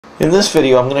In this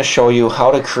video, I'm going to show you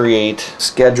how to create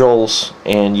schedules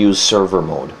and use server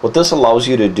mode. What this allows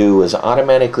you to do is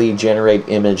automatically generate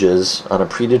images on a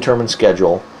predetermined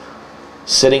schedule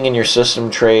sitting in your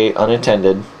system tray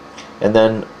unattended, and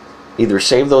then either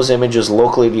save those images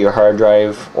locally to your hard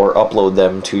drive or upload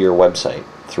them to your website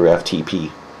through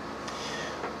FTP.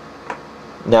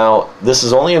 Now, this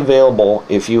is only available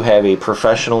if you have a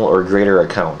professional or greater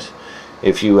account.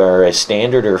 If you are a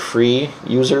standard or free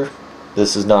user,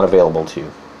 this is not available to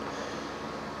you.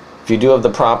 If you do have the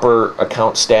proper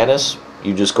account status,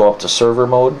 you just go up to server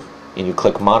mode and you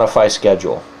click modify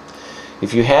schedule.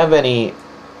 If you have any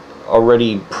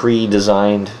already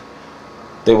pre-designed,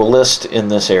 they will list in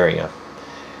this area.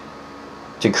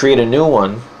 To create a new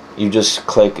one, you just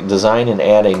click design and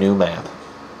add a new map.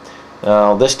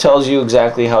 Now this tells you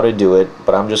exactly how to do it,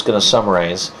 but I'm just going to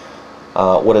summarize.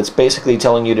 What it's basically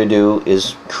telling you to do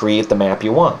is create the map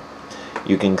you want.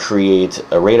 You can create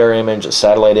a radar image, a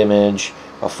satellite image,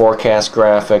 a forecast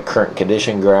graphic, current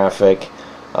condition graphic,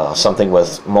 something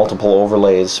with multiple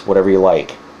overlays, whatever you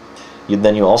like.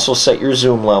 Then you also set your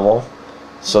zoom level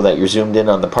so that you're zoomed in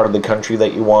on the part of the country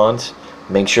that you want.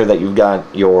 Make sure that you've got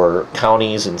your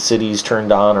counties and cities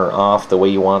turned on or off the way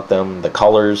you want them, the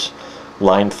colors,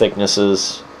 line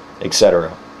thicknesses,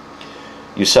 etc.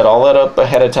 You set all that up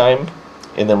ahead of time,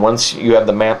 and then once you have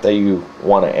the map that you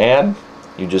want to add,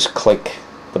 you just click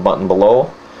the button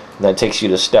below, and that takes you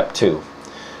to step 2.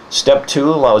 Step 2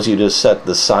 allows you to set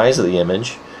the size of the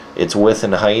image, its width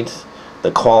and height, the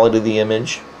quality of the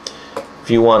image. If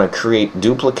you want to create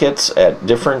duplicates at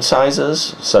different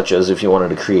sizes, such as if you wanted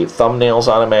to create thumbnails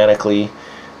automatically,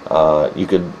 you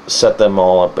could set them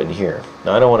all up in here.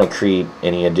 Now I don't want to create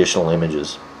any additional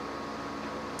images.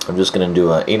 I'm just going to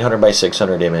do an 800 by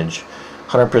 600 image,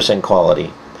 100%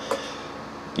 quality.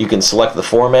 You can select the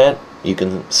format. You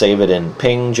can save it in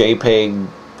PNG, JPEG,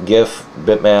 GIF,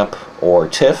 bitmap, or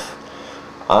TIFF.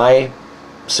 I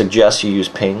suggest you use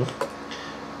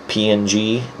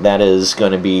PNG. That is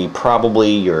going to be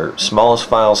probably your smallest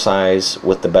file size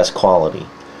with the best quality.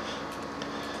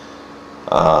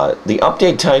 The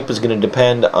update type is going to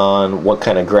depend on what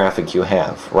kind of graphic you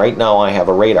have. Right now I have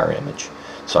a radar image,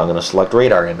 so I'm going to select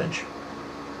radar image.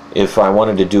 If I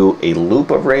wanted to do a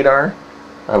loop of radar,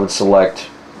 I would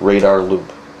select radar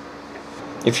loop.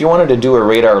 If you wanted to do a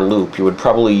radar loop, you would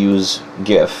probably use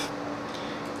GIF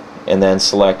and then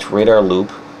select radar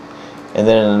loop, and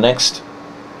then in the next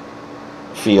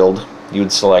field you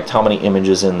would select how many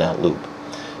images in that loop.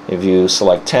 If you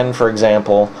select 10, for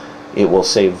example, it will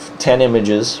save 10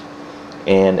 images,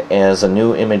 and as a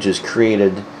new image is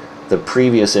created, the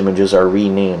previous images are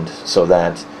renamed so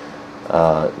that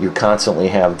you constantly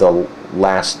have the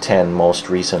last 10 most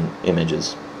recent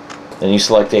images. Then you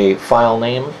select a file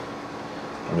name.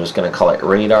 I'm just going to call it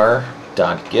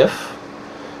radar.gif.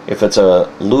 If it's a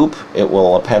loop, it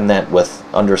will append that with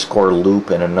underscore loop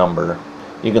and a number.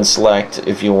 You can select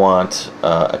if you want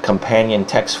a companion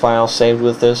text file saved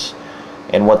with this,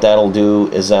 and what that'll do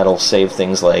is that'll save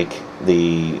things like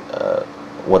the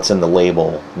what's in the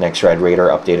label, next ride radar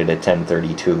updated at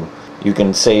 10:32. You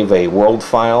can save a world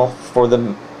file for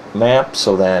the map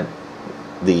so that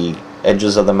the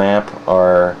edges of the map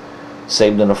are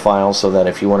saved in a file, so that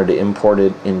if you wanted to import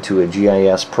it into a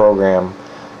GIS program,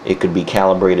 it could be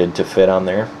calibrated to fit on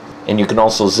there. And you can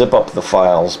also zip up the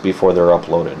files before they're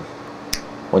uploaded.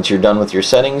 Once you're done with your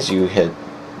settings, you hit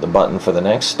the button for the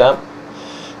next step,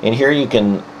 and here you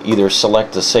can either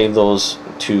select to save those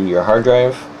to your hard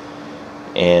drive,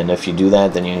 and if you do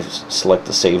that, then you select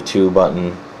the save to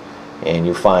button and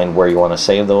you find where you want to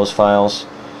save those files,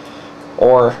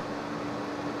 or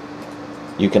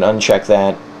you can uncheck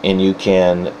that and you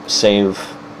can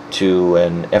save to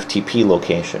an FTP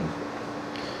location.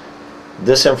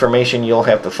 This information you'll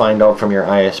have to find out from your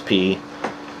ISP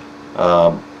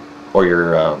or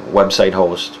your website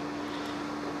host,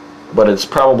 but it's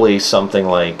probably something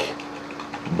like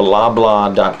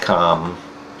blahblah.com.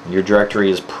 Your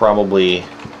directory is probably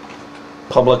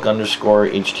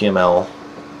public_HTML.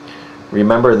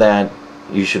 Remember that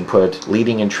you should put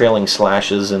leading and trailing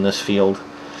slashes in this field.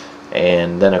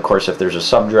 And then of course if there's a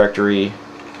subdirectory,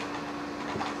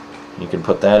 you can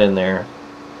put that in there,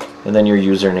 and then your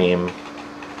username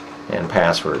and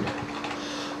password.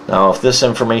 Now if this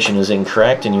information is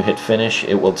incorrect and you hit finish,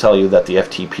 it will tell you that the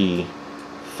FTP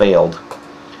failed.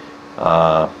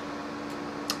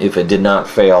 If it did not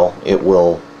fail, it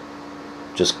will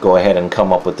just go ahead and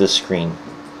come up with this screen.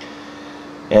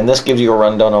 And this gives you a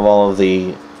rundown of all of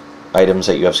the items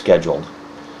that you have scheduled.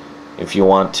 If you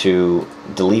want to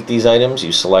delete these items,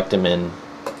 you select them and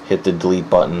hit the delete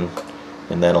button,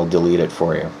 and that'll delete it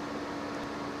for you.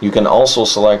 You can also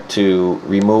select to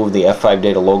remove the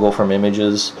F5Data logo from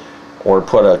images or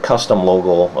put a custom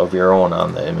logo of your own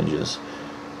on the images.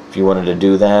 If you wanted to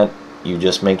do that, you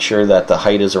just make sure that the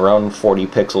height is around 40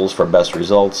 pixels for best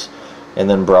results, and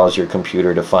then browse your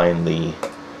computer to find the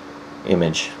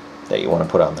image that you want to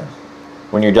put on there.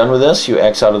 When you're done with this, you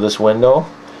X out of this window,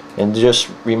 and just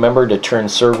remember to turn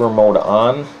server mode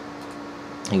on.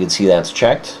 You can see that's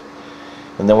checked.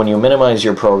 And then when you minimize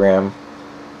your program,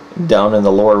 down in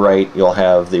the lower right you'll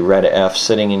have the red F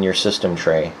sitting in your system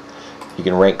tray. You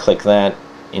can right click that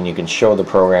and you can show the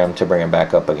program to bring it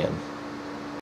back up again.